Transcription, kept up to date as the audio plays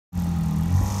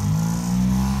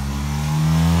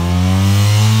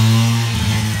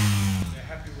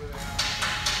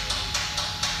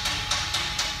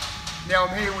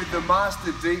the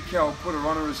master decal putter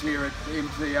honourers here at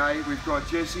MTA. We've got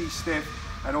Jesse, Steph,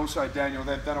 and also Daniel.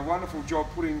 They've done a wonderful job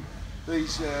putting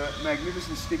these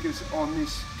magnificent stickers on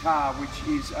this car, which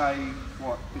is a,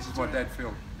 what? This is my dad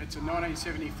Phil. It's a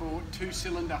 1974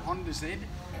 two-cylinder Honda Z.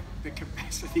 The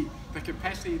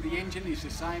capacity of the engine is the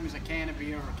same as a can of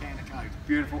beer or a can of Coke.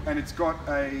 Beautiful, and it's got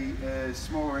a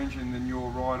smaller engine than your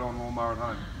ride-on lawnmower at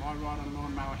home. My ride-on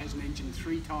lawnmower has an engine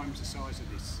 3 times the size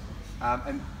of this.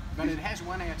 But it has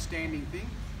one outstanding thing.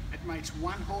 It makes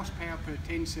 1 horsepower per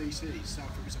 10 cc's. So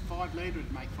if it was a 5 litre,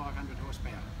 it'd make 500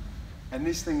 horsepower. And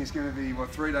this thing is going to be,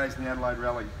 what, 3 days in the Adelaide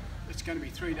Rally? It's going to be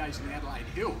 3 days in the Adelaide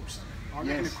Hills. I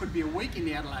reckon it could be a week in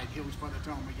the Adelaide Hills by the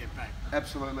time we get back.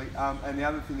 Absolutely. And the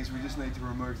other thing is we just need to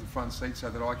remove the front seat so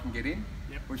that I can get in,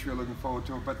 which we're looking forward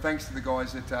to. But thanks to the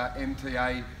guys at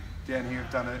MTA down here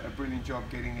have done a brilliant job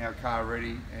getting our car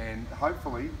ready, and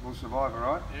hopefully we'll survive, all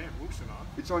right? Yeah, we'll survive.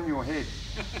 It's on your head.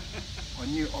 I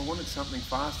wanted something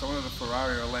fast. I wanted a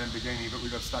Ferrari or a Lamborghini, but we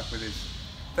got stuck with this.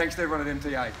 Thanks to everyone at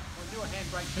MTA. I'll do a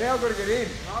handbrake. Now I've got to get in.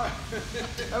 Oh.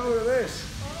 Have a look at this.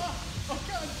 Oh, I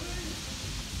can't see.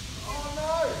 Oh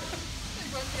no! You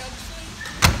won't be able to see.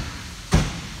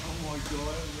 Oh my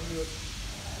God, look at it.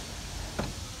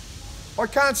 I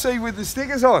can't see with the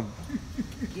stickers on.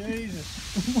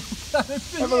 Jesus.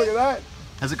 Have a look at that.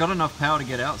 Has it got enough power to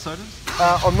get out, Soders?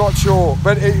 I'm not sure,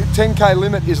 but 10k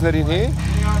limit, isn't it, in here?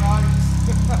 Yeah,